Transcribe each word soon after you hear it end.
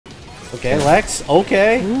Okay, Lex.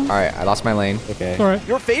 Okay. All right, I lost my lane. Okay. All right.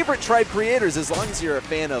 Your favorite tribe creators, as long as you're a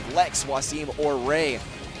fan of Lex, Waseem, or Ray.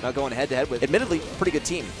 Now going head-to-head with, admittedly, pretty good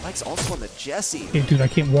team. Lex also on the Jesse. Hey, dude, I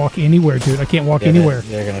can't walk anywhere, dude. I can't walk anywhere.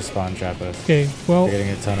 They're going to spawn trap us. Okay, well. They're getting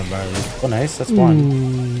a ton of barley. Oh, nice. That's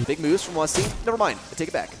one. Big moves from Waseem. Never mind. I take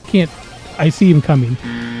it back. Can't. I see him coming.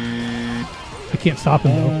 I can't stop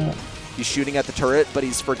him, though. He's shooting at the turret, but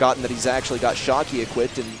he's forgotten that he's actually got Shocky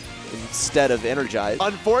equipped instead of Energized.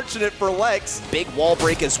 Unfortunate for Lex. Big wall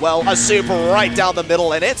break as well. A super right down the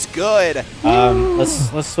middle, and it's good.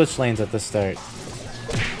 Let's switch lanes at the start.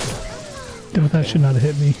 Dude, that should not have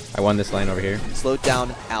hit me. I won this lane over here. Slowed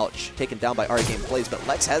down. Ouch. Taken down by our game plays, but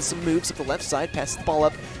Lex has some moves up the left side. Passes the ball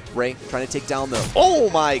up. Ray trying to take down the... Oh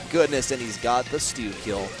my goodness, and he's got the stew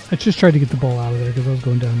kill. I just tried to get the ball out of there because I was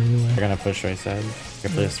going down anyway. They're going to push right side. Go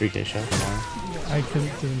for this 3K shot. I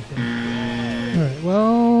couldn't do anything. All right,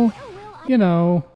 well, you know.